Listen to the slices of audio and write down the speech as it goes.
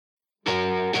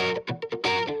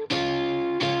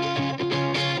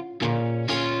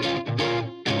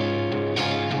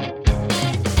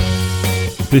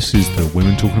This is the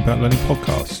Women Talking About Learning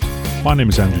podcast. My name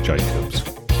is Andrew Jacobs.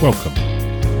 Welcome.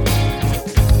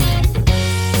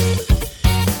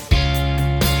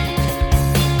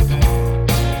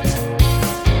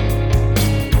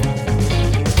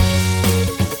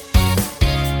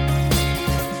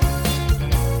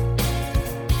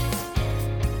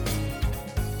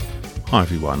 Hi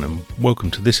everyone, and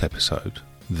welcome to this episode,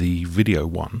 the video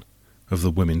one of the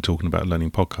Women Talking About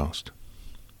Learning podcast.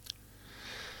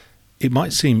 It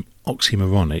might seem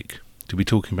oxymoronic to be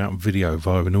talking about video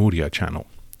via an audio channel,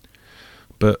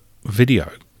 but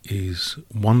video is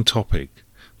one topic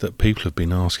that people have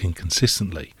been asking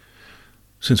consistently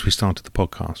since we started the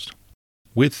podcast.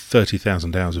 With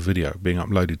 30,000 hours of video being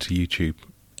uploaded to YouTube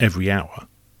every hour,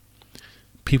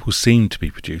 people seem to be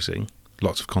producing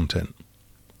lots of content.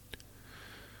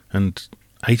 And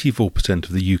 84%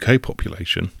 of the UK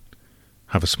population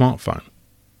have a smartphone,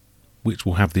 which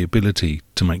will have the ability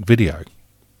to make video.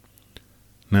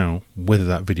 Now, whether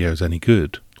that video is any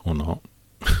good or not,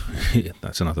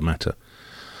 that's another matter.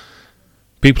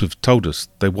 People have told us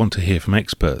they want to hear from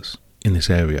experts in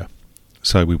this area.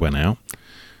 So we went out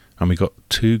and we got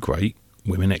two great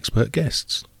women expert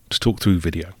guests to talk through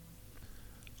video.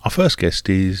 Our first guest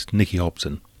is Nikki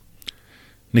Hobson.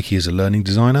 Nikki is a learning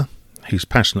designer who's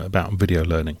passionate about video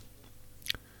learning.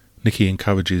 Nikki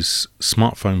encourages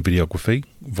smartphone videography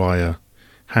via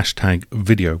hashtag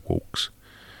video walks,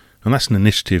 and that's an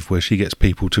initiative where she gets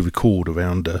people to record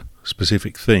around a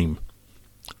specific theme.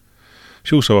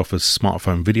 She also offers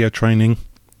smartphone video training,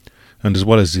 and as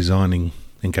well as designing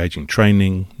engaging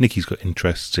training, Nikki's got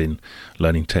interests in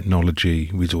learning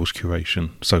technology, resource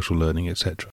curation, social learning,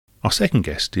 etc. Our second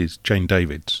guest is Jane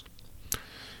Davids.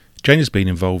 Jane has been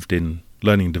involved in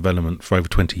learning and development for over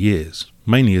 20 years,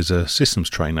 mainly as a systems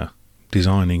trainer,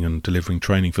 designing and delivering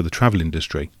training for the travel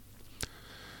industry.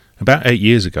 About 8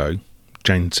 years ago,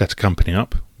 Jane set a company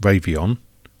up, Ravion,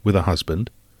 with her husband,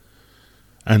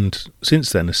 and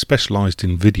since then has specialised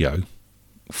in video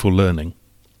for learning.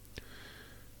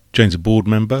 Jane's a board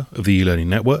member of the eLearning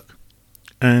Network,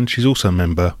 and she's also a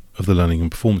member of the Learning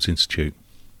and Performance Institute.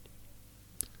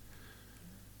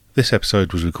 This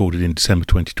episode was recorded in December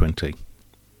 2020.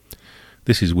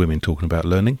 This is Women Talking About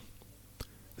Learning.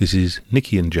 This is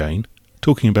Nikki and Jane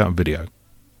talking about video.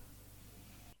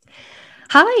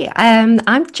 Hi,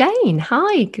 I'm Jane.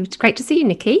 Hi, it's great to see you,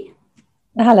 Nikki.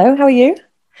 Hello, how are you?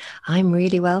 I'm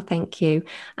really well, thank you.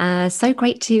 So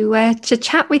great to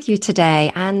chat with you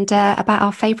today and about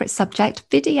our favourite subject,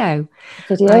 video.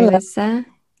 Video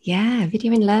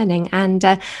in learning. And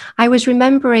I was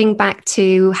remembering back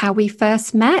to how we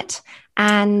first met,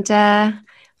 and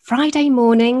Friday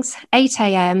mornings, 8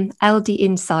 a.m, LD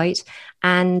Insight,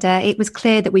 and it was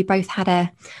clear that we both had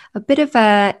a bit of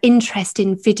an interest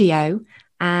in video,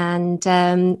 and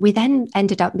we then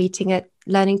ended up meeting at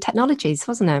Learning Technologies,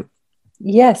 wasn't it?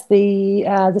 Yes,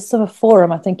 the summer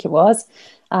forum, I think it was,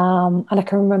 and I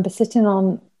can remember sitting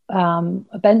on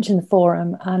a bench in the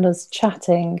forum and us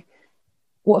chatting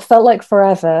what felt like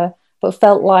forever, but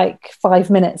felt like 5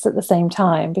 minutes at the same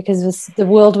time, because the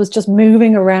world was just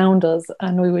moving around us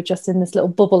and we were just in this little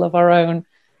bubble of our own,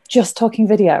 just talking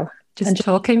video.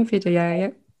 Talking video,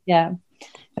 yeah. Yeah,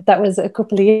 that was a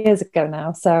couple of years ago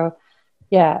now. So,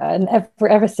 yeah, and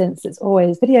ever since, it's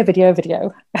always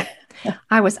video.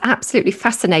 I was absolutely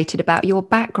fascinated about your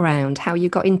background, how you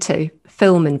got into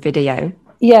film and video.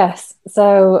 Yes,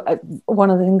 so one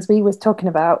of the things we was talking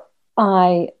about,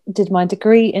 I did my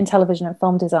degree in television and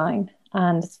film design,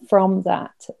 and from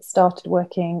that started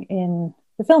working in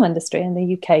the film industry, in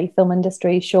the UK film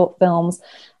industry, short films,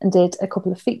 and did a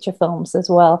couple of feature films as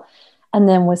well, and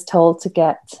then was told to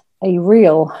get a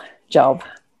real job,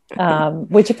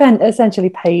 which essentially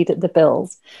paid the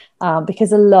bills,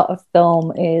 because a lot of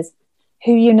film is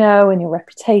who you know and your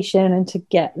reputation, and to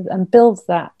get and build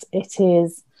that, it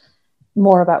is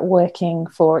more about working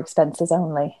for expenses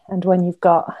only, and when you've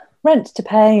got rent to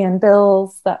pay and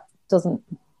bills, that doesn't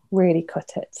really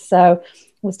cut it. So I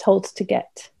was told to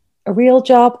get a real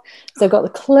job. So I got the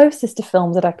closest to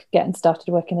film that I could get and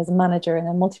started working as a manager in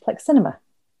a multiplex cinema.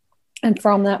 And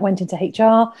from that went into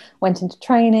HR, went into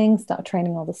training, started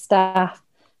training all the staff,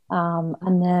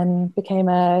 and then became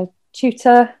a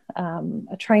tutor,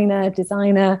 a trainer,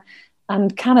 designer,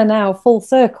 and kind of now full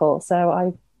circle. So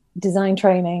I design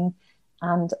training,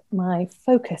 and my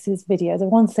focus is video. The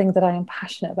one thing that I am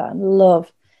passionate about and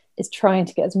love is trying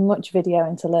to get as much video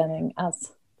into learning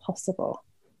as possible.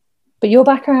 But your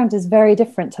background is very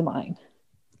different to mine.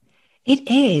 It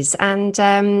is. And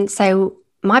so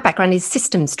my background is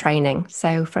systems training.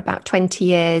 So for about 20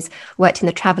 years, worked in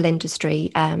the travel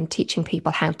industry, teaching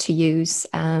people how to use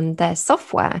their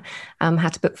software, how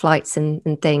to book flights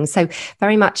and things. So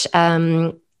very much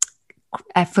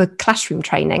for classroom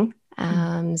training.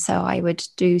 So I would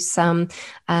do some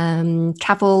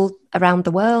travel around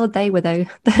the world. They were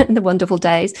the wonderful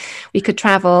days. We could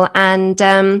travel, and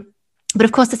but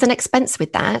of course there's an expense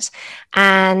with that.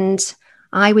 And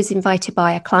I was invited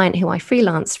by a client who I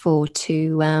freelanced for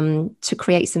to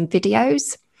create some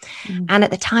videos. And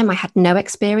at the time, I had no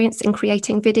experience in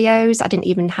creating videos. I didn't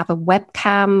even have a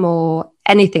webcam or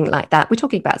anything like that. We're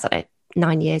talking about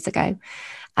 9 years ago.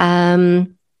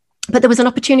 But there was an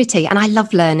opportunity, and I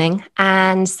love learning.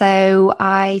 And so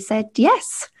I said,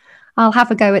 yes, I'll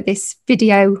have a go at this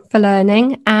video for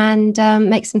learning and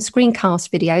make some screencast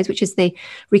videos, which is the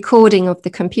recording of the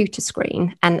computer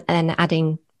screen and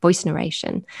adding voice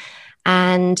narration.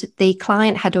 And the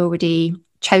client had already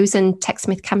chosen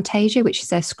TechSmith Camtasia, which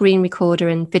is a screen recorder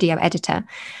and video editor.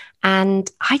 And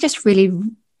I just really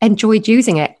enjoyed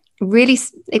using it. Really,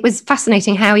 it was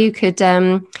fascinating how you could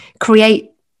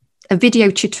create a video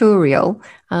tutorial.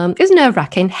 It was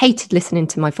nerve-wracking, hated listening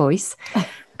to my voice.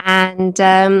 And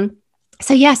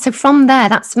so from there,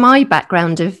 that's my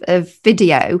background of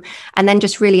video, and then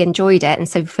just really enjoyed it. And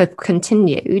so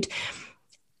continued.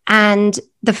 And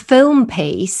the film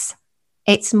piece,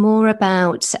 it's more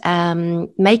about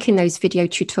making those video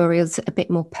tutorials a bit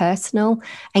more personal,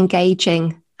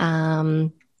 engaging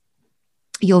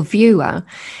your viewer.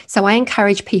 So I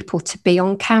encourage people to be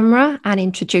on camera and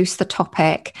introduce the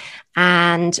topic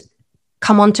and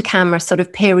come onto camera sort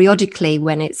of periodically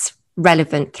when it's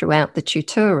relevant throughout the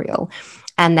tutorial,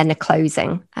 and then a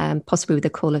closing, possibly with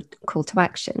a call to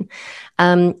action.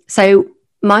 So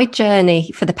my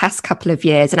journey for the past couple of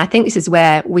years, and I think this is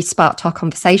where we sparked our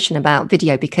conversation about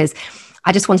video, because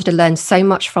I just wanted to learn so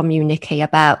much from you, Nikki,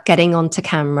 about getting onto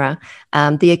camera,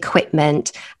 the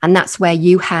equipment, and that's where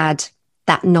you had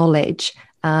that knowledge.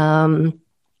 And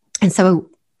so,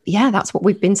 that's what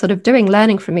we've been sort of doing,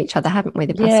 learning from each other, haven't we,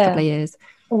 the past couple of years?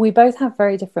 We both have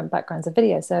very different backgrounds of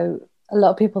video. So a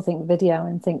lot of people think video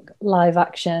and think live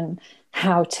action,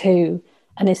 how to,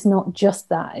 and it's not just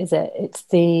that, is it? It's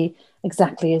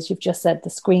exactly as you've just said, the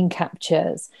screen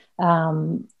captures,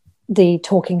 the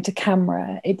talking to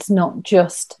camera. It's not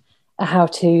just how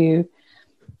to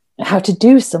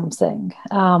do something.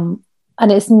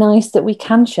 And it's nice that we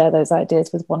can share those ideas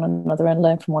with one another and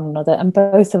learn from one another. And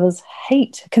both of us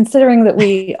hate, considering that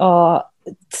we are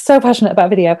so passionate about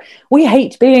video, we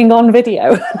hate being on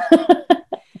video.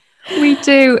 We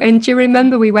do. And do you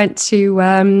remember we went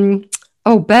to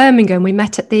Birmingham? We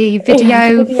met at the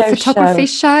video photography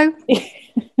show.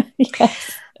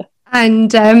 Yes.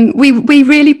 And we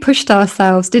really pushed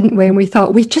ourselves, didn't we? And we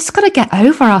thought, we've just got to get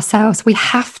over ourselves. We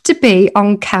have to be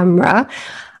on camera.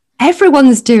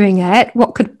 Everyone's doing it.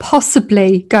 What could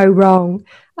possibly go wrong?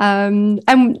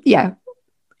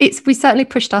 We certainly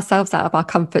pushed ourselves out of our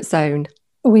comfort zone.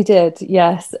 We did,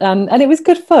 yes. And it was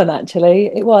good fun, actually.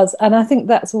 It was. And I think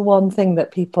that's one thing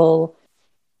that people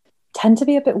tend to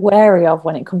be a bit wary of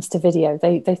when it comes to video.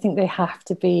 They think they have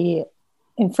to be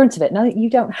in front of it. Now, you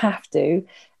don't have to.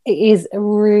 It is a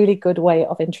really good way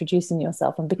of introducing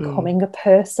yourself and becoming a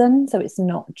person. So it's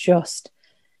not just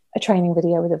a training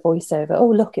video with a voiceover. Oh,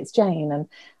 look, it's Jane. And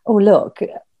oh, look,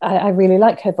 I really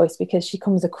like her voice because she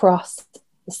comes across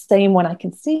the same when I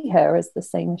can see her as the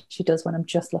same she does when I'm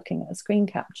just looking at a screen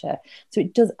capture. So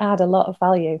it does add a lot of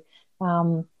value.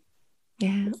 Why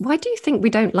do you think we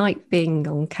don't like being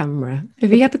on camera?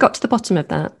 Have you ever got to the bottom of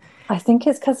that? I think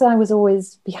it's because I was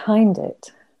always behind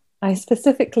it. I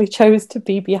specifically chose to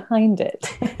be behind it.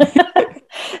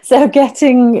 So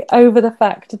getting over the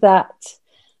fact that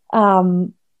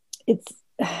it's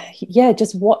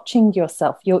just watching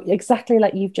yourself. You're exactly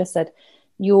like you've just said,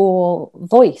 your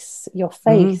voice, your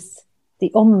face,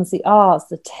 the ums, the ahs,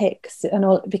 the ticks, and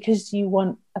all, because you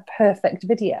want a perfect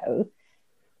video,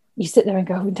 you sit there and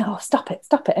go, no, stop it.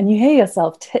 And you hear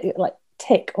yourself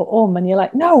tick or and you're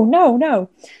like, no.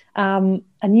 And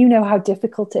you know how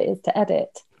difficult it is to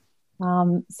edit.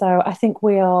 So I think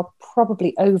we are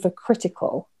probably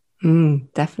overcritical.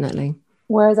 Definitely.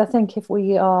 Whereas I think if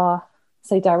we are,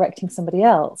 say, directing somebody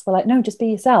else, we're like, no, just be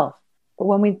yourself. But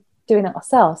when we're doing it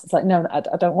ourselves, it's like, no,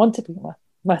 I don't want to be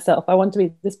myself. I want to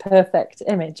be this perfect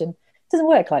image. And it doesn't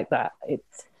work like that.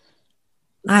 It's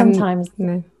sometimes,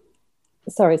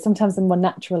 sometimes the more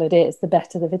natural it is, the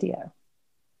better the video.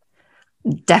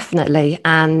 Definitely.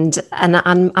 And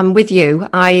I'm with you.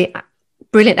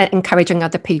 brilliant at encouraging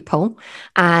other people,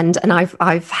 and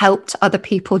I've helped other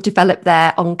people develop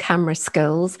their on-camera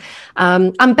skills.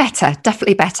 I'm better,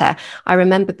 definitely better. I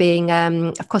remember being,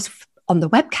 of course, on the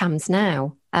webcams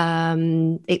now.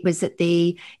 It was at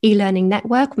the e-learning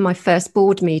network, my first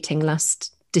board meeting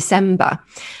last December,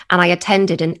 and I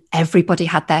attended, and everybody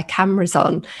had their cameras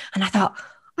on, and I thought,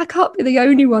 I can't be the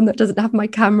only one that doesn't have my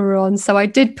camera on. So I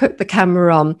did put the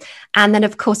camera on. And then,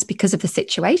 of course, because of the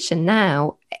situation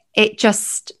now, it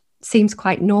just seems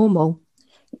quite normal,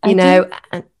 you know.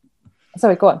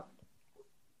 Sorry, go on.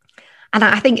 And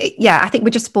I think we're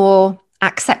just more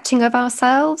accepting of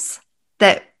ourselves,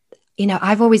 that, you know,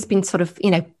 I've always been sort of, you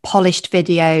know, polished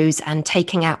videos and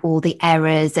taking out all the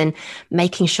errors and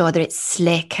making sure that it's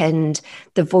slick and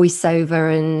the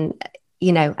voiceover, and,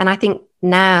 you know, and I think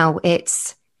now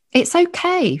it's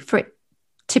okay for it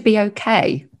to be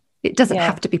okay. It doesn't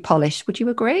have to be polished. Would you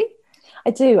agree? I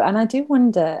do. And I do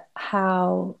wonder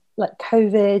how, like,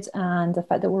 COVID and the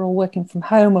fact that we're all working from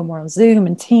home and we're on Zoom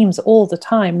and Teams all the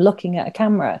time looking at a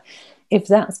camera, if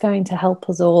that's going to help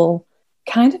us all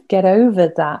kind of get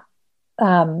over that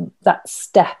that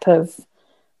step of,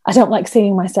 I don't like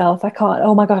seeing myself, I can't,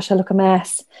 oh my gosh, I look a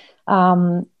mess.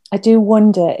 I do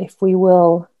wonder if we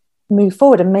will move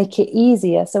forward and make it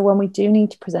easier. So when we do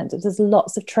need to present it, there's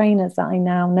lots of trainers that I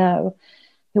now know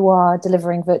who are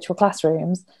delivering virtual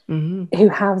classrooms, who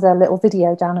have their little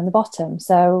video down in the bottom.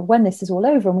 So when this is all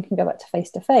over and we can go back to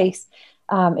face-to-face,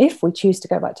 if we choose to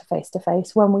go back to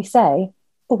face-to-face, when we say,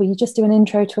 oh, will you just do an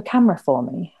intro to a camera for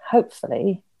me?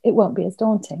 Hopefully it won't be as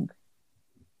daunting.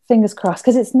 Fingers crossed,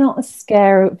 because it's not as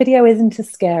scary. Video isn't as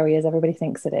scary as everybody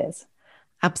thinks it is.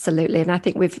 Absolutely. And I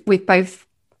think we've both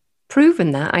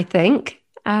proven that, I think.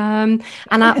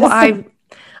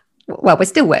 Well, we're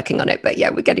still working on it, but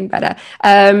yeah, we're getting better.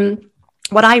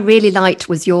 What I really liked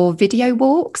was your video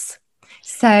walks.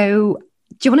 So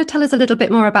do you want to tell us a little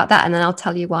bit more about that? And then I'll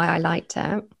tell you why I liked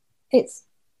it. It's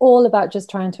all about just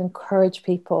trying to encourage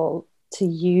people to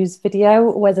use video,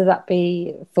 whether that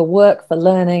be for work, for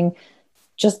learning,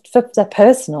 just for their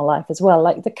personal life as well.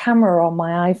 Like, the camera on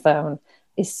my iPhone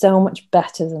is so much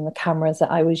better than the cameras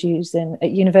that I was using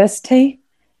at university.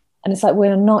 And it's like,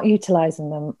 we're not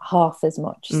utilizing them half as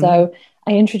much. So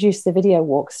I introduced the video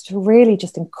walks to really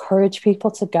just encourage people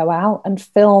to go out and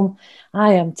film.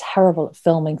 I am terrible at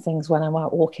filming things when I'm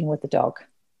out walking with the dog.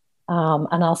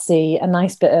 And I'll see a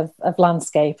nice bit of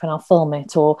landscape and I'll film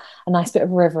it, or a nice bit of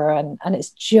river. And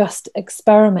it's just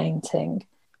experimenting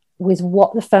with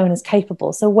what the phone is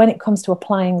capable. So when it comes to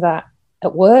applying that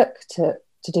at work to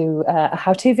do a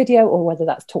how-to video, or whether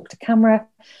that's talk to camera,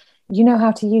 you know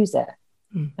how to use it.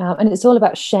 And it's all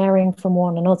about sharing from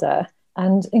one another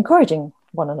and encouraging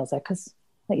one another, because,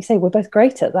 like you say, we're both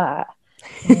great at that.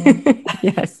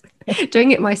 Yes,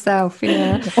 doing it myself,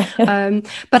 yeah.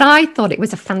 But I thought it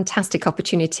was a fantastic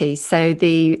opportunity. So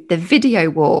the video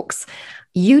walks,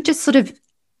 you just sort of,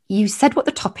 you said what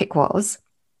the topic was,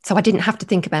 so I didn't have to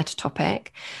think about a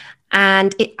topic,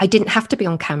 and I didn't have to be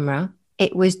on camera.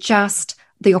 It was just,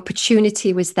 the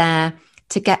opportunity was there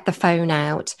to get the phone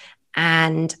out,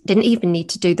 and didn't even need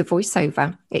to do the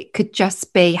voiceover. It could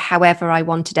just be however I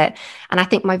wanted it. And I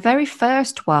think my very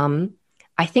first one,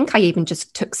 I think I even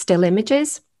just took still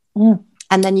images and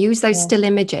then used those still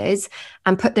images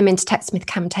and put them into TechSmith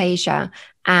Camtasia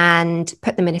and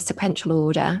put them in a sequential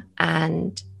order.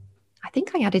 And I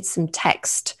think I added some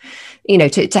text, you know,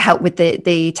 to help with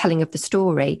the telling of the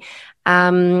story.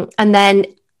 And then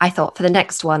I thought, for the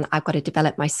next one, I've got to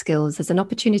develop my skills. There's an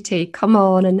opportunity. Come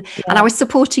on. And I was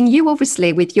supporting you,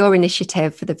 obviously, with your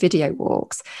initiative for the video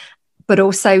walks, but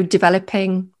also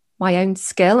developing my own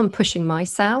skill and pushing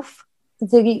myself.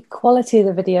 The quality of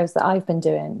the videos that I've been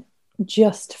doing,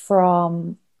 just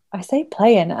from, I say,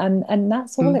 playing, and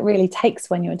that's all it really takes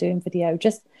when you're doing video.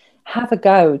 Just have a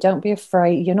go. Don't be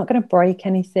afraid. You're not going to break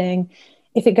anything.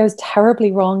 If it goes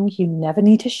terribly wrong, you never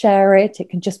need to share it. It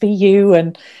can just be you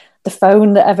and the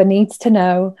phone that ever needs to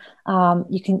know.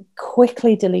 You can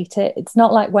quickly delete it. It's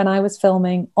not like when I was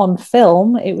filming on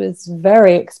film. It was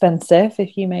very expensive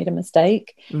if you made a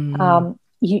mistake.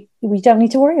 We don't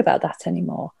need to worry about that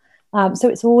anymore. So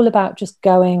it's all about just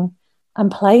going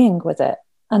and playing with it.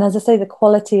 And as I say, the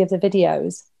quality of the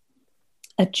videos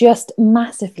are just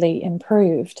massively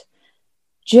improved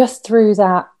just through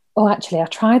that. Oh, actually, I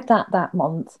tried that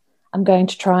month. I'm going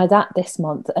to try that this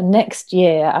month. And next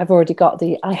year, I've already got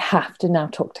I have to now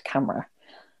talk to camera.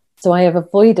 So I have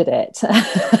avoided it.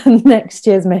 Next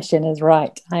year's mission is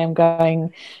right. I am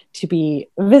going to be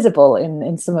visible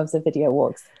in some of the video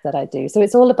walks that I do. So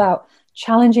it's all about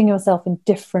challenging yourself in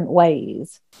different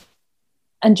ways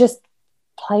and just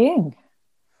playing.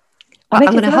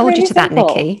 I'm going to hold really you to simple.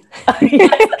 That, Nikki.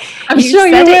 I'm sure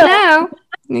you will. It now.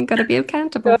 You've got to be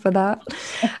accountable for that.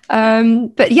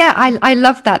 But yeah, I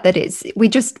love that we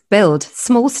just build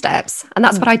small steps. And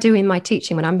that's what I do in my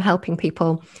teaching when I'm helping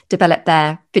people develop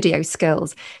their video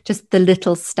skills. Just the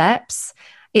little steps.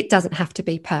 It doesn't have to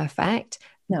be perfect.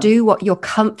 No. Do what you're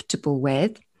comfortable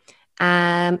with.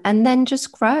 And then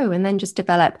just grow and then just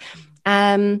develop.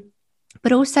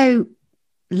 But also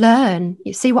learn.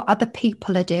 You see what other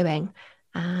people are doing.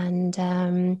 And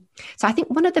so I think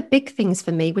one of the big things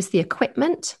for me was the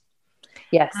equipment.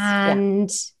 Yes.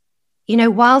 And, you know,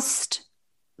 whilst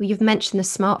you've mentioned the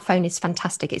smartphone is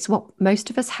fantastic, it's what most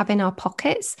of us have in our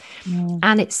pockets.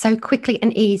 And it's so quickly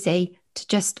and easy to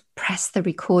just press the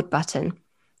record button.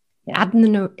 Add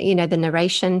the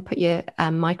narration, put your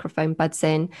microphone buds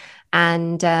in.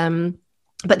 And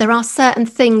but there are certain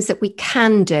things that we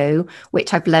can do,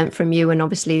 which I've learned from you and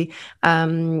obviously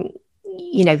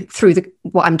you know, through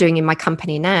what I'm doing in my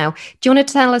company now. Do you want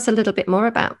to tell us a little bit more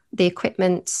about the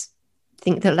equipment? I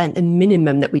think the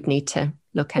minimum that we'd need to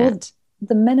look at.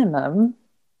 The minimum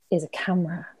is a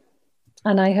camera.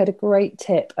 And I heard a great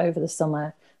tip over the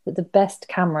summer that the best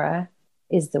camera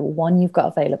is the one you've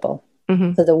got available.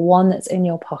 So the one that's in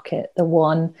your pocket, the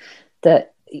one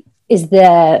that is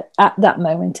there at that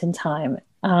moment in time.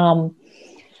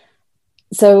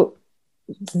 So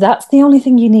that's the only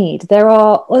thing you need. There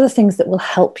are other things that will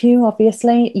help you,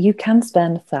 obviously. You can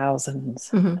spend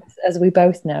thousands. As we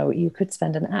both know, you could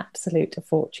spend an absolute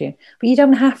fortune, but you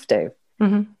don't have to.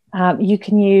 You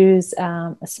can use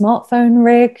a smartphone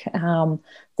rig.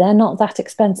 They're not that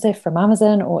expensive from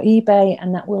Amazon or eBay,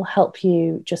 and that will help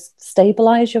you just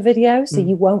stabilize your video so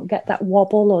you won't get that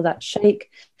wobble or that shake.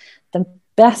 The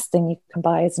best thing you can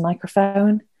buy is a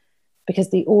microphone, because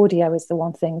the audio is the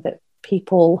one thing that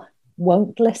people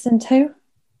won't listen to.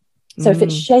 So if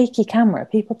it's shaky camera,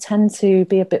 people tend to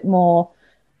be a bit more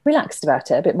relaxed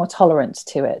about it, a bit more tolerant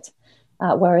to it.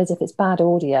 Whereas if it's bad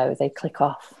audio, they click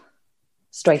off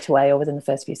straight away or within the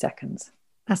first few seconds.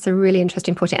 That's a really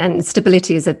interesting point. And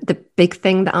stability is the big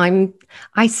thing that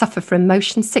I suffer from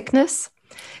motion sickness.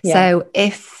 So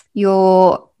if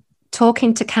you're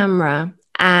talking to camera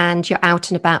and you're out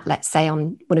and about, let's say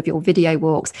on one of your video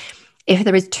walks, if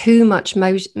there is too much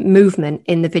movement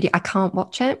in the video, I can't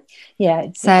watch it.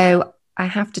 So I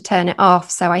have to turn it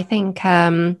off. So I think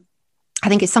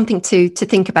it's something to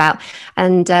think about.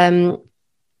 And so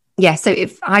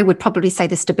if I would probably say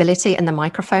the stability and the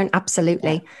microphone,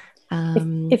 absolutely.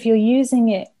 If you're using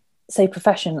it, say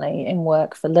professionally in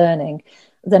work for learning,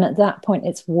 then at that point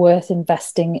it's worth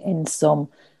investing in some,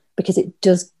 because it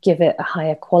does give it a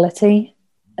higher quality.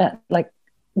 Like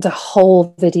the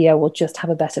whole video will just have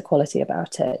a better quality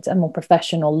about it, a more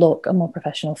professional look, a more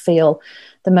professional feel.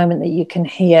 The moment that you can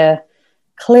hear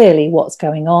clearly what's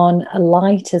going on, a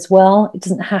light as well. It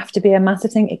doesn't have to be a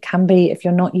massive thing. It can be, if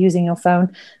you're not using your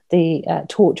phone, the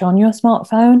torch on your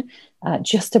smartphone,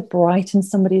 just to brighten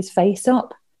somebody's face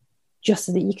up, just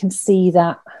so that you can see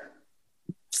the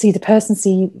person,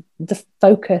 see the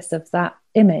focus of that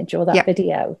image or that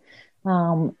video.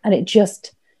 And it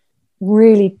just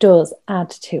really does add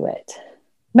to it.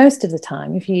 Most of the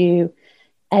time, if you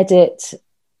edit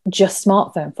just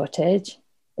smartphone footage,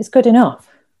 it's good enough.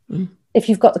 If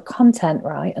you've got the content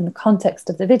right and the context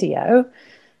of the video,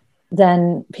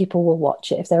 then people will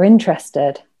watch it. If they're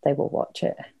interested, they will watch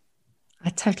it. I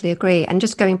totally agree. And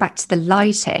just going back to the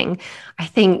lighting, I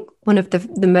think one of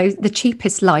the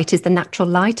cheapest light is the natural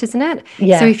light, isn't it?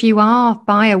 Yeah. So if you are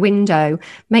by a window,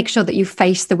 make sure that you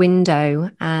face the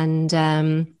window. And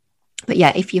but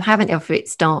yeah, if you haven't, if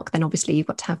it's dark, then obviously you've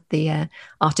got to have the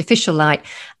artificial light.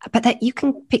 But that you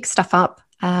can pick stuff up,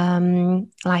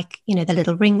 like, you know, the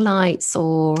little ring lights,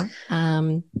 or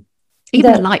even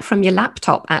the light from your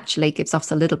laptop actually gives off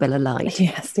a little bit of light.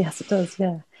 Yes, it does.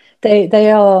 Yeah,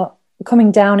 they are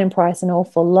coming down in price an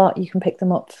awful lot. You can pick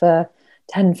them up for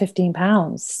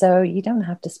 £10-15, so you don't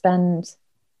have to spend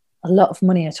a lot of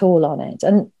money at all on it,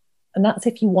 and that's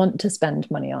if you want to spend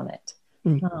money on it.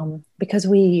 Because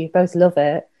we both love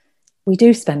it, we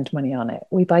do spend money on it.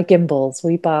 We buy gimbals,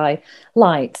 we buy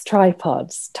lights,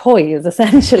 tripods, toys,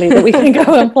 essentially, that we can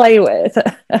go and play with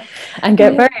and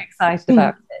get very excited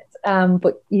about it.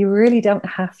 But you really don't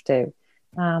have to.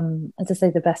 As I say,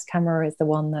 the best camera is the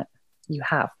one that you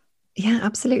have. Yeah,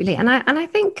 absolutely. And I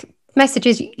think message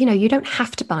is, you know, you don't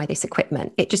have to buy this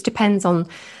equipment. It just depends on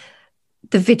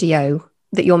the video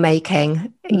that you're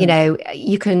making. You know,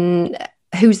 you can,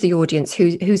 who's the audience,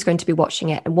 who's going to be watching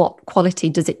it, and what quality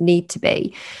does it need to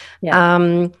be?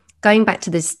 Going back to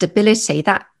the stability,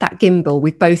 that gimbal,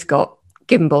 we've both got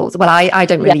gimbals. Well, I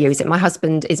don't really use it. My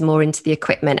husband is more into the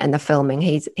equipment and the filming.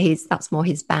 He's that's more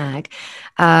his bag.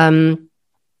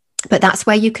 But that's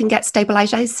where you can get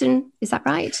stabilization. Is that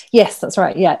right? Yes, that's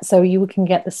right. Yeah. So you can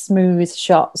get the smooth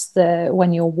shots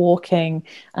when you're walking,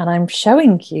 and I'm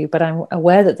showing you, but I'm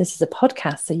aware that this is a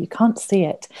podcast, so you can't see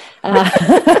it.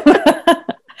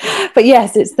 But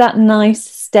yes, it's that nice,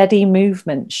 steady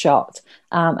movement shot.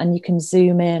 And you can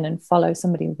zoom in and follow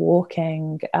somebody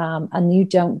walking, and you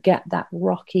don't get that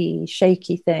rocky,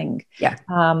 shaky thing. Yeah.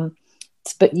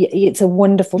 But it's a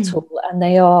wonderful tool, and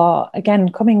they are, again,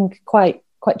 coming quite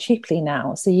cheaply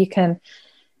now. So you can,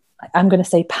 I'm going to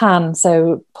say pan,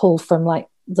 so pull from like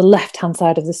the left-hand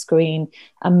side of the screen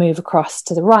and move across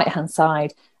to the right-hand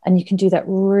side. And you can do that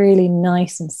really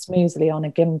nice and smoothly on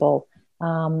a gimbal.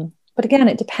 But again,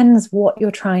 it depends what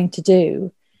you're trying to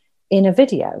do in a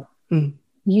video.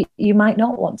 You might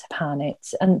not want to pan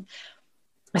it. And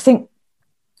I think,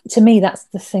 to me, that's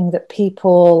the thing that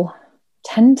people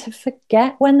tend to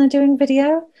forget when they're doing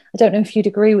video. I don't know if you'd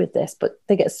agree with this, but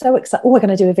they get so excited. Oh, we're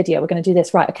going to do a video. We're going to do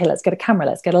this. Right. Okay, let's get a camera.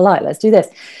 Let's get a light. Let's do this.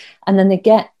 And then they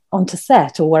get onto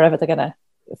set or wherever they're going to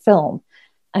film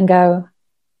and go,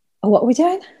 oh, what are we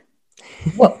doing?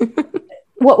 What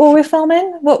were we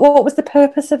filming? What was the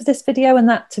purpose of this video? And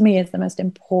that, to me, is the most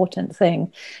important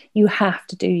thing. You have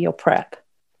to do your prep.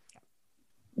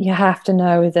 You have to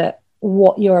know that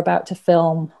what you're about to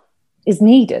film is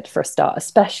needed for a start,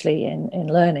 especially in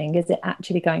learning. Is it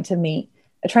actually going to meet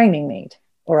a training need?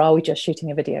 Or are we just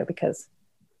shooting a video because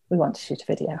we want to shoot a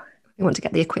video? We want to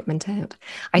get the equipment out.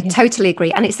 I totally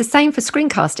agree. And it's the same for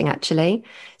screencasting, actually.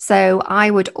 So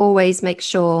I would always make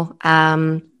sure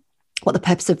what the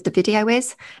purpose of the video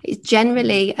is. It's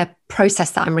generally a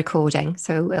process that I'm recording.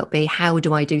 So it'll be, how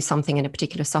do I do something in a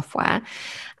particular software?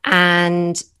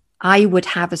 And I would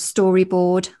have a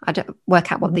storyboard. I'd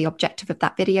work out what the objective of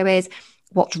that video is,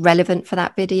 what's relevant for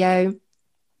that video,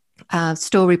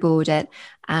 storyboard it,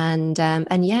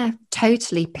 and yeah,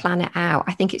 totally plan it out.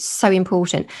 I think it's so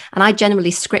important. And I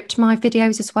generally script my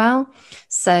videos as well.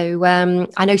 So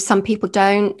I know some people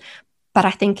don't, but I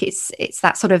think it's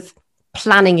that sort of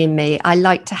planning in me. I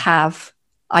like to have,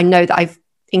 I know that I've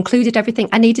included everything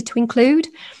I needed to include.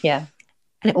 Yeah.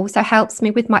 And it also helps me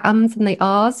with my ums and the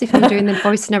ahs if I'm doing the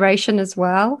voice narration as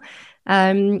well.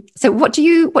 So what do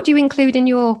you include in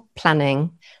your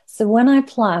planning? So when I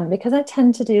plan, because I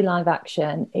tend to do live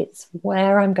action, it's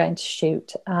where I'm going to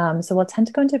shoot. So I'll tend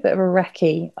to go into a bit of a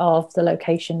recce of the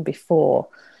location before,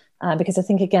 because I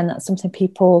think, again, that's something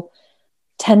people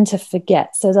tend to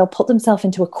forget. So they'll put themselves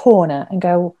into a corner and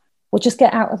go, well, just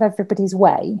get out of everybody's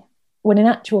way. When in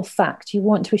actual fact, you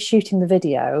want to be shooting the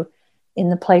video in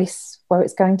the place where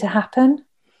it's going to happen.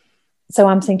 So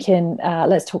I'm thinking,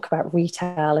 let's talk about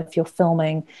retail. If you're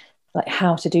filming like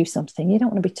how to do something, you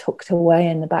don't want to be tucked away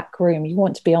in the back room. You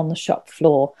want to be on the shop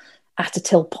floor at a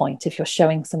till point if you're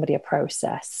showing somebody a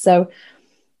process. So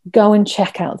go and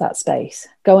check out that space.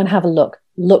 Go and have a look.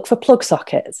 Look for plug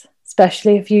sockets,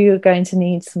 especially if you're going to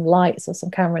need some lights or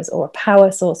some cameras or a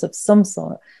power source of some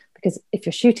sort. Because if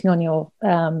you're shooting on your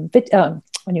on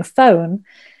your phone,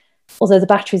 although the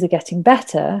batteries are getting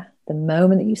better, the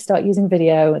moment that you start using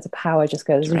video, the power just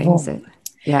goes. Drains it.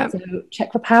 Yeah. So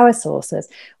check for power sources.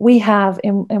 We have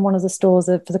in one of the stores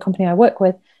for the company I work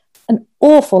with an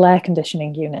awful air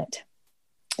conditioning unit.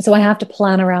 So I have to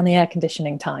plan around the air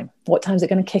conditioning time. What time is it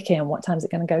going to kick in? What time is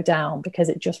it going to go down? Because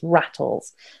it just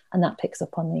rattles, and that picks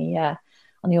up on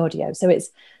the audio. So it's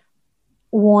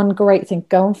one great thing.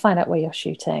 Go and find out where you're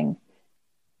shooting.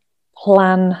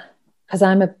 Plan, because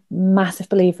I'm a massive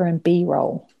believer in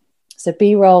B-roll. So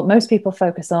B-roll, most people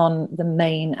focus on the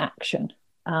main action,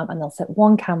 and they'll set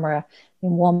one camera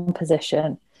in one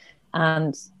position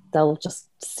and they'll just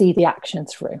see the action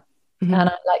through. Mm-hmm. And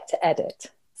I like to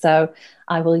edit. So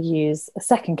I will use a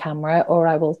second camera, or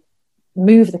I will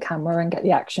move the camera and get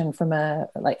the action from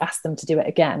ask them to do it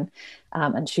again,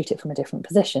 and shoot it from a different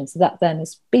position. So that then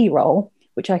is B-roll,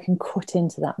 which I can cut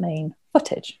into that main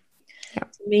footage. Yeah.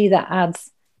 To me, that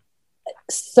adds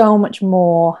so much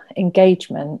more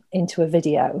engagement into a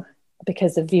video,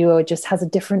 because the viewer just has a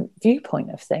different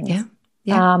viewpoint of things. Yeah.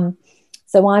 Yeah.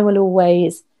 So I will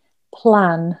always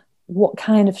plan what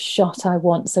kind of shot I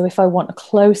want. So if I want a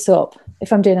close-up,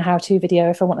 if I'm doing a how-to video,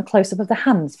 if I want a close-up of the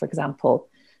hands, for example,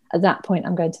 at that point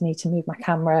I'm going to need to move my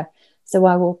camera. So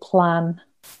I will plan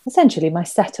essentially my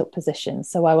setup position.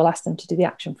 So I will ask them to do the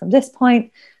action from this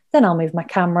point, then I'll move my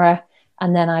camera,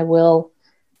 and then I will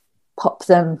pop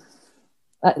them,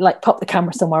 pop the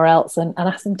camera somewhere else and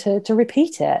ask them to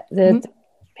repeat it. The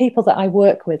people that I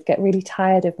work with get really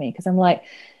tired of me because I'm like,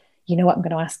 you know what I'm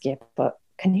going to ask you, but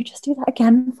can you just do that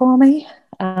again for me?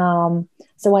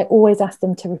 So I always ask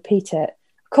them to repeat it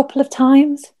a couple of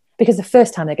times, because the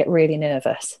first time they get really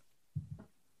nervous.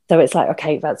 So it's like,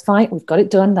 okay, that's fine. We've got it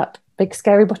done. That big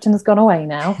scary button has gone away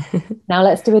now. Now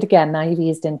let's do it again. Now you've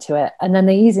eased into it. And then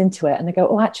they ease into it and they go,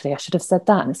 oh, actually, I should have said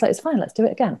that. And it's like, it's fine. Let's do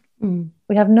it again.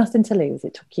 We have nothing to lose.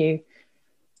 It took you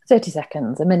 30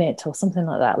 seconds, a minute or something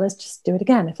like that. Let's just do it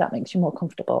again if that makes you more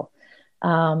comfortable.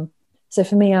 So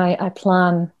for me, I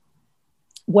plan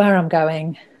where I'm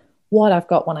going, what I've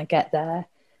got when I get there,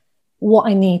 what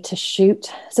I need to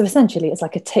shoot. So essentially it's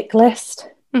like a tick list.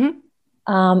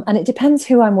 And it depends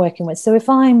who I'm working with. So if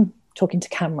I'm talking to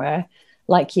camera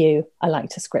like you, I like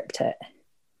to script it.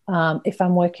 If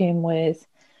I'm working with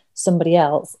somebody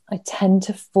else, I tend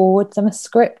to forward them a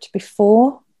script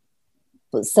before,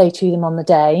 but say to them on the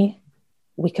day,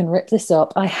 we can rip this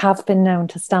up. I have been known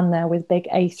to stand there with big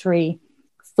A3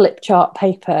 flip chart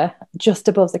paper just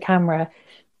above the camera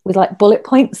with like bullet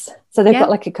points. So they've got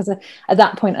like, because at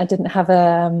that point I didn't have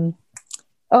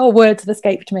words have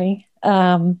escaped me.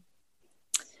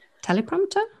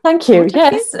 Teleprompter? Thank you.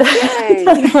 Yes.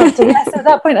 Teleprompter. Yes. At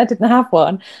that point I didn't have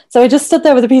one. So I just stood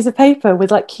there with a piece of paper with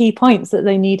like key points that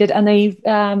they needed, and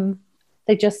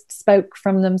they just spoke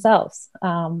from themselves.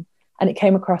 And it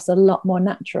came across a lot more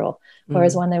natural.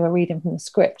 Whereas when they were reading from the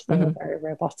script, they were very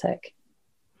robotic.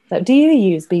 So do you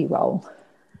use B-roll?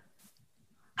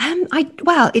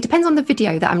 Well, it depends on the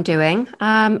video that I'm doing.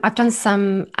 I've done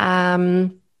some.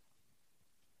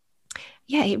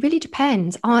 It really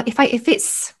depends.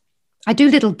 I do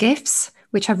little GIFs,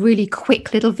 which are really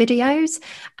quick little videos,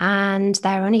 and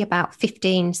they're only about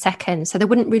 15 seconds. So there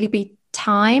wouldn't really be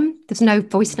time. There's no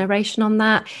voice narration on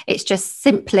that. It's just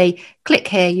simply click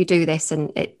here, you do this,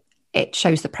 and it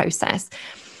shows the process.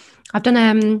 I've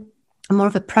done more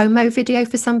of a promo video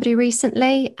for somebody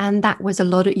recently, and that was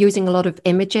using a lot of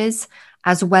images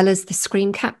as well as the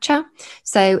screen capture.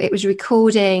 So it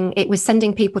was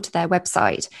sending people to their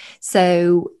website.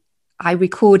 So I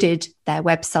recorded their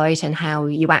website and how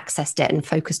you accessed it and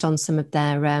focused on some of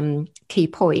their key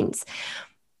points.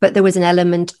 But there was an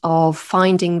element of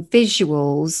finding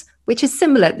visuals, which is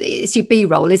similar. It's your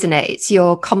B-roll, isn't it? It's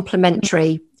your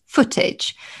complementary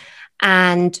footage,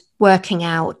 and working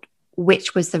out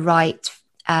which was the right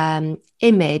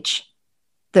image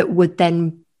that would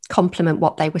then complement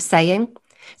what they were saying.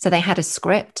 So they had a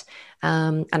script,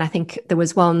 and I think there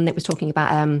was one that was talking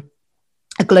about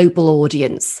a global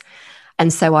audience.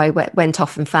 And so I went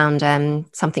off and found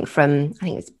something from, I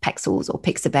think it's Pexels or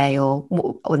Pixabay or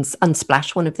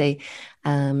Unsplash, one of the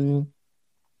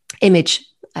image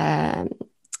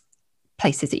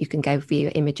places that you can go view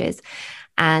images.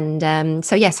 And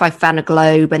so I found a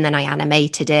globe and then I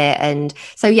animated it. And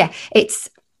so, it's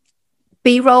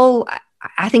B-roll.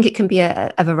 I think it can be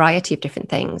a variety of different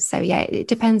things. So, it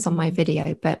depends on my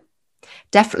video, but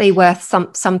definitely worth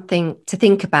something to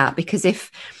think about, because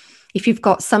if you've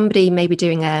got somebody maybe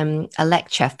doing a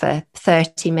lecture for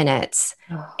 30 minutes,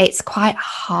 it's quite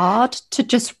hard to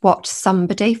just watch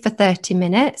somebody for 30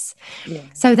 minutes. Yeah.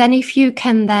 So then if you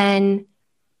can then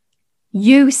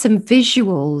use some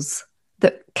visuals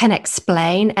that can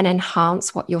explain and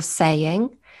enhance what you're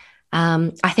saying,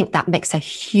 I think that makes a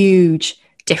huge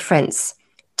difference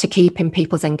to keeping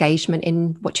people's engagement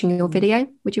in watching your video.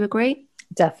 Would you agree?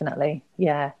 Definitely.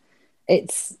 Yeah.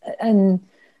 And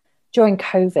during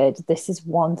COVID, this is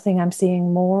one thing I'm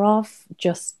seeing more of.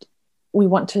 Just, we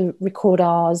want to record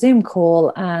our Zoom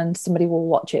call and somebody will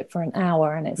watch it for an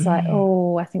hour, and it's like,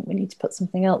 I think we need to put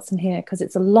something else in here, because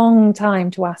it's a long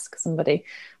time to ask somebody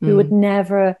who would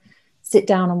never sit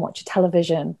down and watch a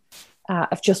television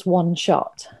of just one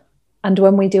shot. And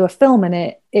when we do a film in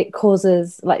it, it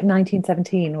causes, like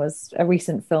 1917 was a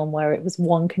recent film where it was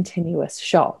one continuous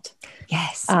shot.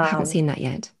 Yes, I haven't seen that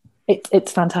yet.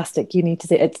 It's fantastic. You need to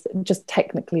see it. It's just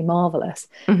technically marvelous.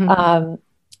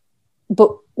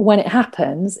 But when it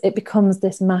happens, it becomes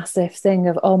this massive thing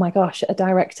of, oh my gosh, a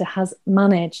director has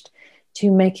managed to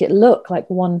make it look like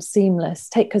one seamless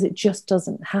take, because it just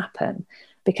doesn't happen.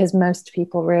 Because most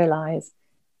people realize,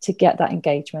 to get that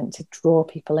engagement, to draw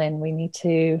people in, we need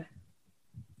to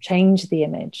change the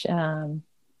image. And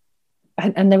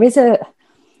there is a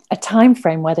time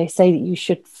frame where they say that you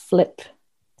should flip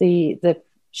the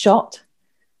shot,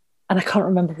 and I can't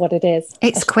remember what it is.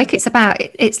 It's quick. It's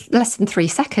less than 3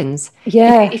 seconds.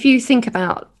 Yeah. If you think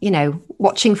about,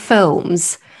 watching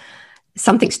films,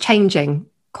 something's changing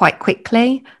quite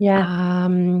quickly. Yeah.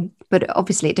 But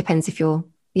obviously it depends if you're,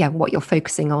 what you're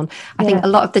focusing on. I think a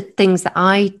lot of the things that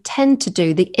I tend to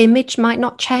do, the image might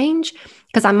not change,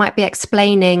 because I might be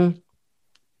explaining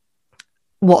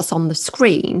what's on the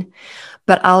screen,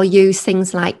 but I'll use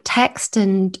things like text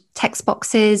and text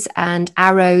boxes and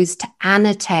arrows to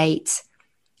annotate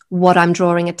what I'm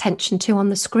drawing attention to on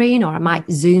the screen, or I might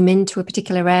zoom into a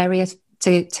particular area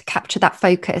to capture that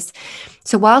focus.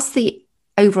 So whilst the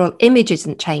overall image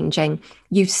isn't changing,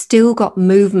 you've still got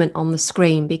movement on the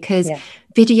screen, because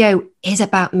video is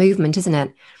about movement, isn't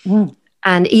it?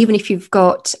 And even if you've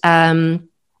got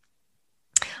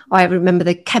I remember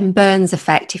the Ken Burns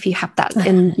effect. If you have that,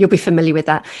 and you'll be familiar with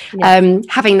that,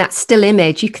 having that still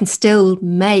image, you can still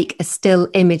make a still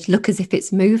image look as if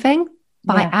it's moving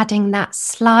by adding that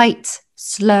slight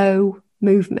slow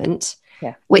movement,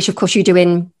 which of course you do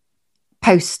in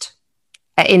post,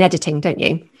 in editing, don't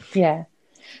you? Yeah.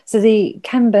 So the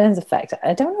Ken Burns effect,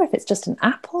 I don't know if it's just an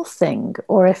Apple thing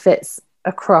or if it's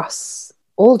across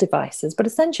all devices, but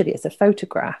essentially it's a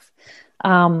photograph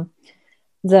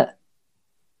that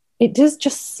it does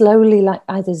just slowly, like,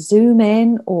 either zoom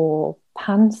in or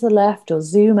pan to the left or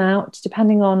zoom out,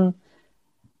 depending on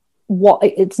what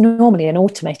it's normally an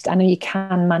automated. I know you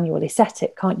can manually set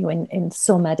it, can't you, in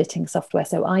some editing software?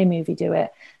 So iMovie do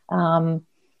it.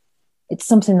 It's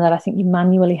something that I think you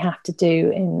manually have to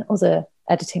do in other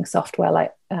editing software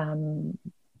like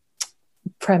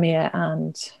Premiere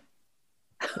and...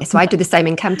 So I do the same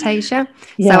in Camtasia.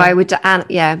 So I would add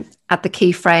the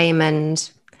keyframe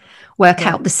and work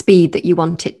out the speed that you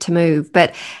want it to move.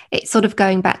 But it's sort of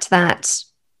going back to that,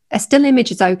 a still image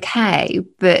is okay,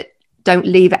 but don't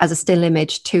leave it as a still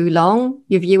image too long.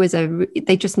 Your viewers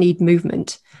they just need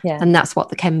movement. And that's what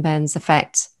the Ken Burns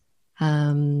effect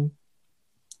builds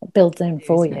in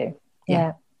for you.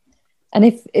 And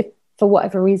if for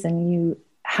whatever reason you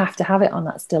have to have it on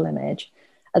that still image,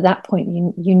 at that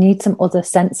point you need some other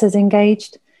sensors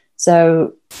engaged.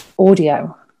 So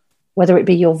audio, whether it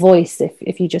be your voice,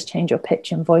 if you just change your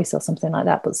pitch and voice or something like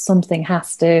that, but something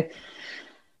has to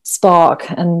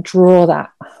spark and draw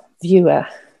that viewer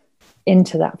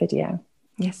into that video.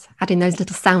 Yes, adding those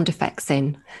little sound effects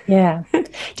in. Yeah.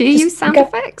 Do you use sound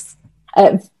effects?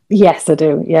 Yes, I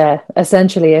do. Yeah.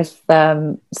 Essentially, if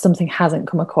something hasn't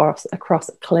come across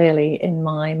clearly in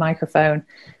my microphone,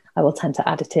 I will tend to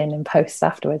add it in post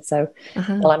afterwards. So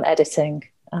while I'm editing.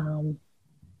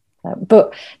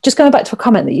 But just going back to a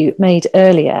comment that you made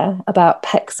earlier about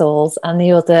Pexels and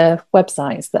the other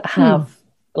websites that have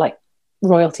like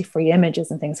royalty-free images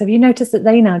and things, have you noticed that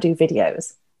they now do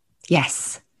videos?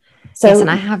 Yes. So, yes, and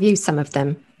I have used some of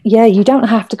them. Yeah, you don't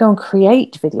have to go and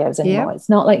create videos anymore. It's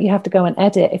not like you have to go and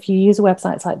edit. If you use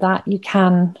websites like that, you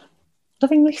can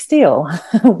lovingly steal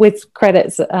with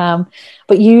credits,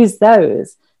 but use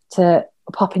those to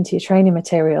pop into your training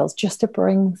materials just to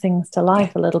bring things to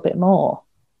life a little bit more.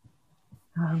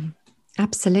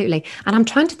 Absolutely. And I'm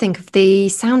trying to think of the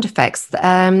sound effects.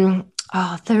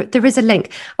 There is a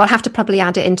link. I'll have to probably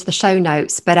add it into the show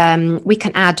notes, but we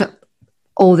can add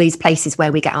all these places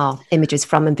where we get our images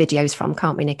from and videos from,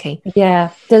 can't we, Nikki?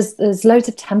 Yeah, there's loads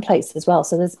of templates as well.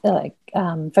 So there's like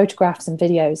photographs and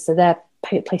videos. So they're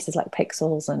places like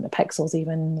Pixels and Pexels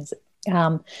even.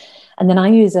 And then I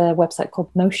use a website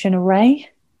called Motion Array.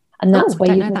 And that's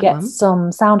where you can get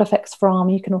some sound effects from.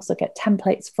 You can also get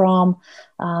templates from.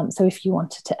 So if you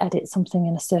wanted to edit something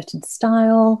in a certain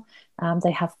style,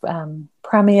 they have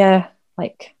Premiere.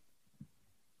 Like,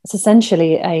 it's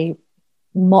essentially a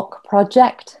mock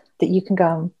project that you can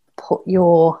go and put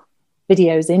your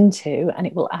videos into, and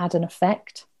it will add an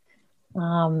effect.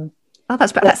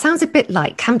 That sounds a bit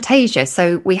like Camtasia.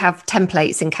 So we have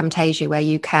templates in Camtasia where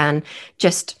you can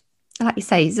just, like you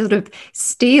say, sort of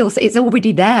steal. So it's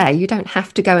already there. You don't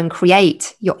have to go and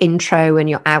create your intro and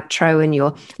your outro and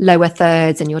your lower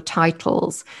thirds and your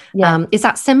titles. Is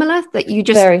that similar? That you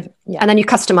just and then you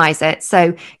customize it,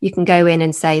 so you can go in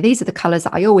and say, these are the colors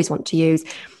that I always want to use.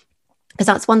 Because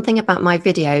that's one thing about my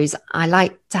videos. I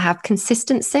like to have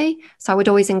consistency. So I would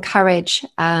always encourage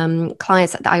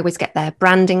clients that I always get their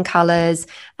branding colors,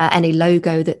 any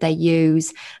logo that they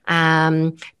use,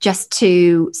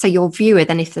 so your viewer,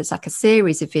 then if there's like a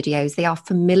series of videos, they are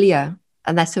familiar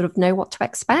and they sort of know what to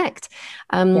expect.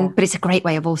 But it's a great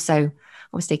way of also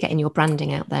obviously getting your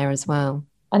branding out there as well.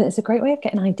 And it's a great way of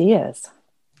getting ideas.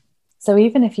 So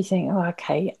even if you think,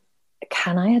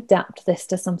 can I adapt this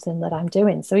to something that I'm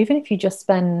doing? So even if you just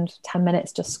spend 10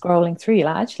 minutes just scrolling through, you're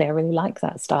like, actually, I really like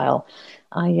that style.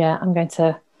 I'm going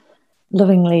to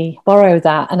lovingly borrow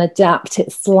that and adapt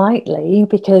it slightly,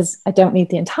 because I don't need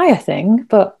the entire thing,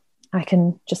 but I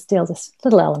can just steal this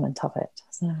little element of it.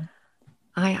 So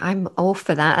I'm all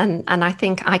for that. And I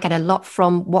think I get a lot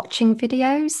from watching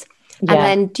videos. And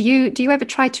then do you ever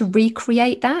try to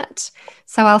recreate that?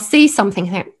 So I'll see something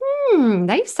and think,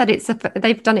 They've said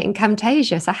they've done it in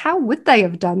Camtasia. So how would they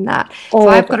have done that? All so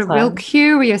I've the got time. a real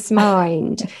curious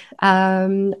mind.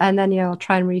 And then, I'll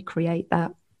try and recreate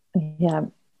that. Yeah.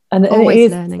 And Always it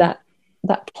is learning.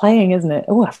 that playing, isn't it?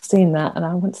 Oh, I've seen that and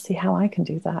I want to see how I can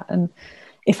do that. And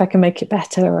if I can make it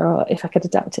better or if I could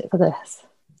adapt it for this.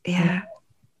 Yeah,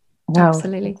 Wow.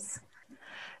 Absolutely.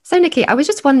 So, Nikki, I was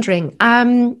just wondering,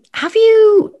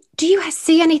 do you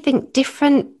see anything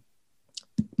different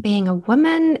being a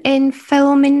woman in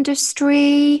film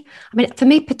industry? I mean, for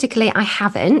me particularly, I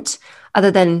haven't,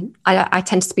 other than I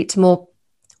tend to speak to more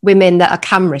women that are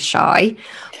camera shy.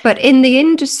 But in the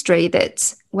industry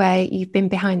where you've been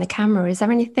behind the camera, is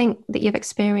there anything that you've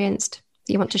experienced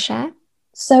that you want to share?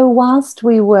 So whilst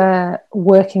we were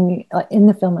working in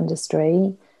the film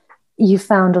industry, you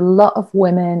found a lot of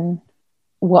women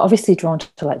were obviously drawn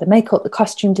to like the makeup, the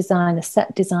costume design, the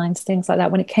set designs, things like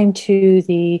that. When it came to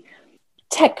the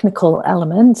technical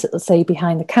elements, let's say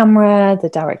behind the camera, the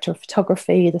director of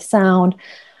photography, the sound,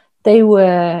 they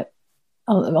were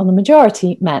on the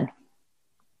majority men.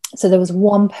 So there was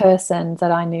one person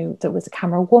that I knew that was a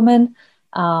camera woman.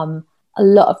 A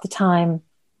lot of the time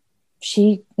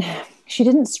she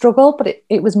didn't struggle, but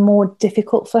it was more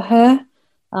difficult for her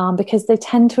because they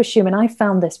tend to assume, and I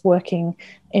found this working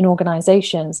in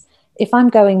organizations, if I'm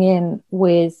going in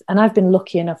with, and I've been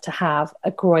lucky enough to have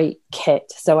a great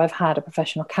kit. So I've had a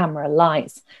professional camera,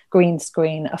 lights, green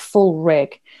screen, a full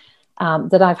rig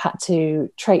that I've had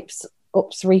to traipse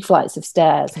up 3 flights of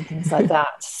stairs and things like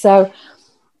that. So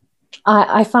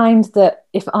I find that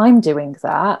if I'm doing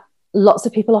that, lots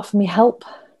of people offer me help.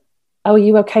 Oh, are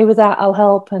you okay with that? I'll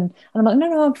help. And I'm like,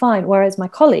 no, I'm fine. Whereas my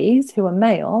colleagues who are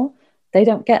male, they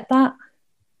don't get that.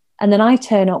 And then I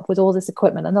turn up with all this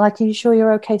equipment and they're like, are you sure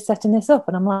you're okay setting this up?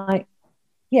 And I'm like,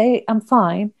 yeah, I'm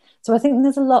fine. So I think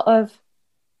there's a lot of,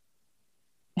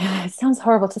 it sounds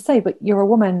horrible to say, but you're a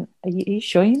woman. Are you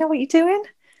sure you know what you're doing?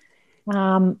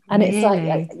 And really? It's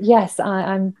like, yes,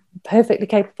 I'm perfectly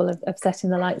capable of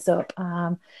setting the lights up.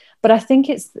 But I think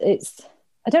it's,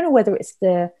 I don't know whether it's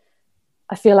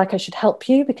I feel like I should help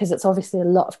you because it's obviously a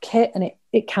lot of kit and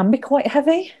it can be quite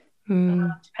heavy,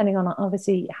 depending on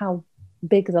obviously how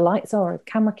big the lights are or the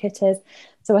camera kit is.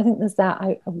 So I think there's that.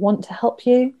 I want to help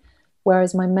you,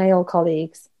 whereas my male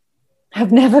colleagues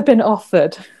have never been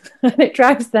offered and it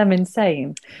drives them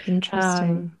insane.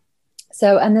 Interesting.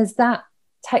 And there's that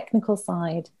technical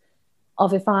side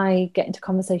of, if I get into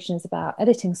conversations about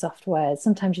editing software,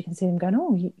 sometimes you can see them going,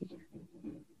 oh, you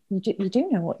do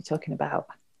know what you're talking about.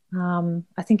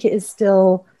 I think it is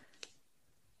still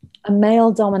a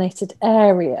male-dominated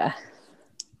area.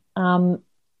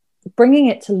 Bringing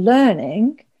it to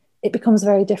learning, it becomes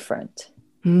very different.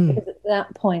 Because at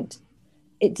that point,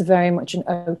 it's very much an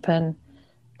open,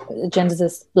 the genders are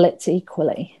split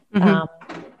equally.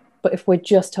 But if we're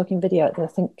just talking video, I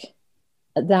think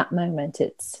at that moment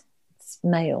it's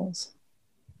males.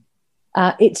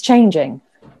 It's changing.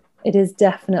 It is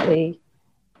definitely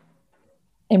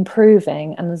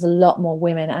improving, and there's a lot more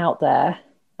women out there,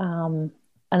 and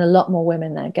a lot more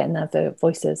women that are getting their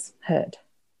voices heard.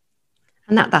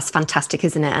 And that's fantastic,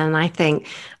 isn't it? And I think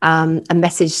a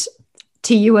message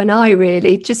to you and I,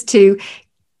 really, just to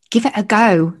give it a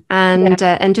go and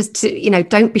just to,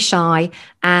 don't be shy,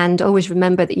 and always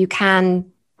remember that you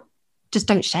can. Just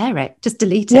don't share it. Just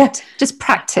delete it. Just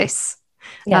practice.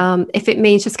 Yeah. If it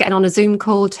means just getting on a Zoom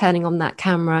call, turning on that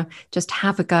camera, just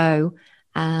have a go.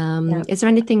 Is there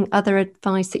anything other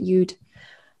advice that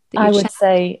I would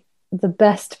say the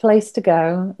best place to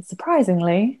go,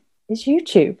 surprisingly, is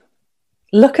YouTube.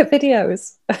 Look at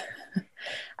videos. There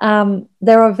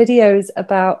are videos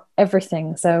about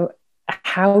everything. So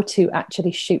how to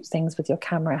actually shoot things with your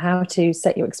camera, how to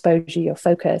set your exposure, your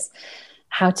focus,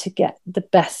 how to get the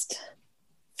best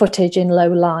footage in low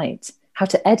light, how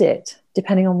to edit,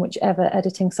 depending on whichever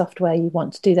editing software you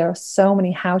want to do. There are so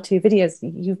many how-to videos.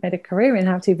 You've made a career in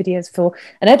how-to videos for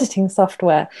an editing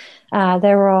software.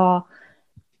 There are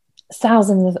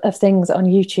thousands of things on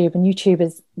YouTube, and YouTube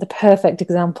is the perfect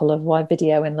example of why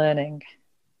video in learning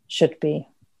should be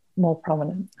more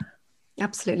prominent.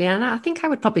 Absolutely. And I think I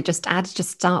would probably just add,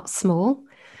 just start small.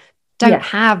 Don't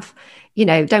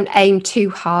aim too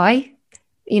high.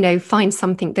 Find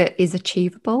something that is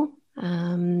achievable.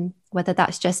 Whether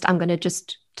that's just, I'm going to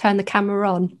just turn the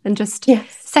camera on and just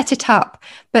set it up,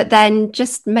 but then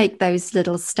just make those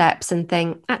little steps and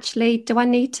think, actually, do I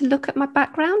need to look at my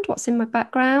background? What's in my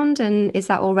background? And is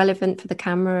that all relevant for the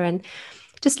camera? And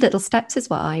just little steps is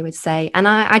what I would say. And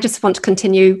I just want to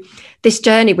continue this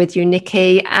journey with you,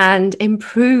 Nikki, and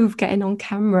improve getting on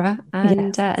camera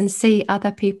and see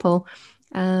other people,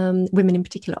 women in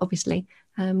particular, obviously,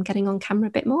 getting on camera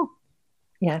a bit more.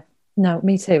 Yeah, no,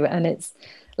 me too. And it's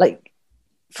like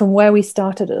from where we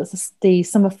started as the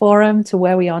summer forum to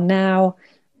where we are now,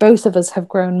 both of us have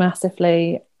grown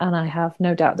massively, and I have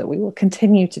no doubt that we will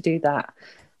continue to do that.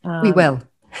 We will.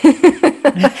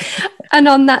 And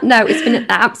on that note, it's been an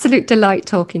absolute delight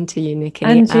talking to you, Nikki,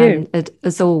 and you,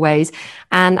 as always.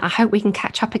 And I hope we can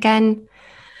catch up again.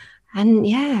 And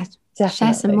definitely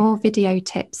share some more video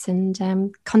tips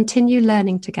and continue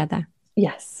learning together.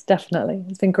 Yes, definitely.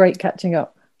 It's been great catching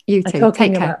up. You too.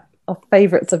 Talking Take care. About our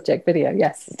favourite subject, video.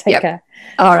 Yes. Take care.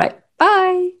 All right.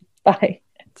 Bye. Bye.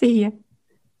 See you.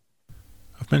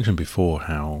 I've mentioned before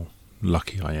how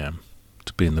lucky I am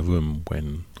to be in the room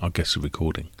when our guests are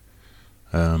recording.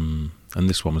 And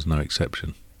this one was no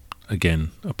exception.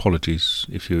 Again, apologies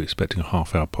if you're expecting a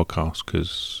half-hour podcast,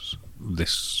 because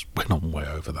this went on way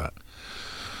over that.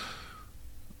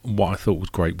 What I thought was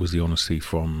great was the honesty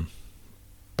from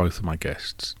both of my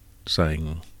guests,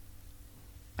 saying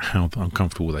how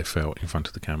uncomfortable they felt in front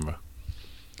of the camera.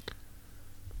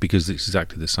 Because it's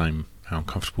exactly the same how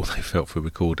uncomfortable they felt for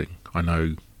recording. I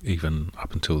know even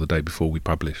up until the day before we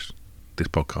published this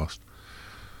podcast,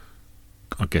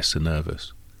 our guests are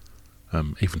nervous.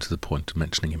 Even to the point of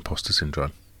mentioning imposter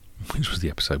syndrome, which was the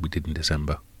episode we did in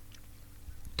December.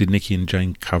 Did Nikki and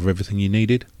Jane cover everything you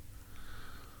needed?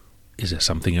 Is there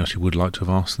something else you would like to have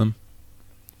asked them?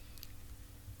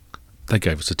 They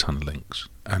gave us a ton of links,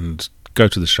 and go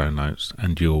to the show notes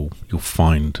and you'll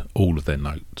find all of their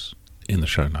notes in the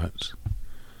show notes.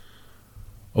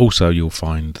 Also, you'll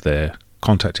find their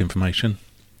contact information.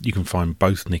 You can find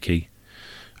both Nikki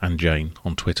and Jane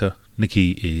on Twitter.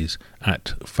 Nikki is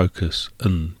at Focus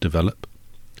and Develop,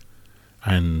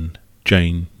 and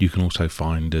Jane you can also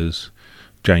find as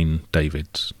Jane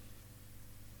Davids.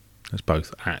 That's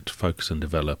both at Focus and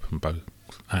Develop and both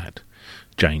at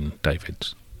Jane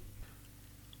Davids.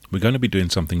 We're going to be doing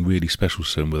something really special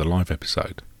soon with a live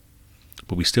episode,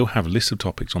 but we still have a list of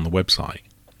topics on the website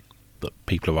that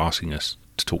people are asking us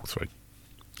to talk through.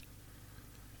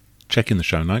 Check in the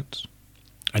show notes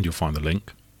and you'll find the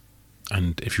link.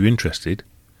 And if you're interested,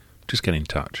 just get in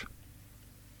touch.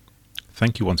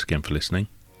 Thank you once again for listening,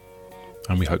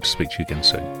 and we hope to speak to you again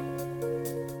soon.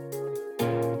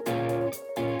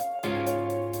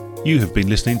 You have been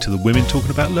listening to the Women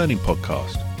Talking About Learning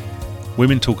podcast.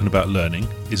 Women Talking About Learning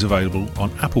is available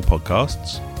on Apple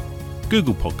Podcasts,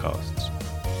 Google Podcasts,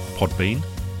 Podbean,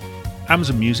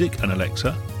 Amazon Music and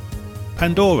Alexa,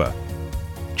 Pandora,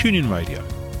 TuneIn Radio,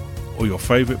 or your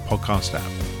favourite podcast app.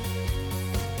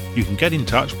 You can get in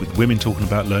touch with Women Talking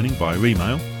About Learning via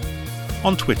email,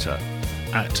 on Twitter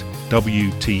at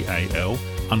WTAL_podcast,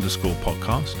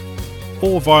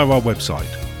 or via our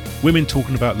website,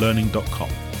 womentalkingaboutlearning.com.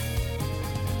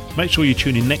 Make sure you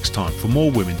tune in next time for more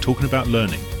women talking about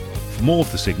learning, for more of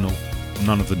the signal,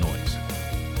 none of the noise.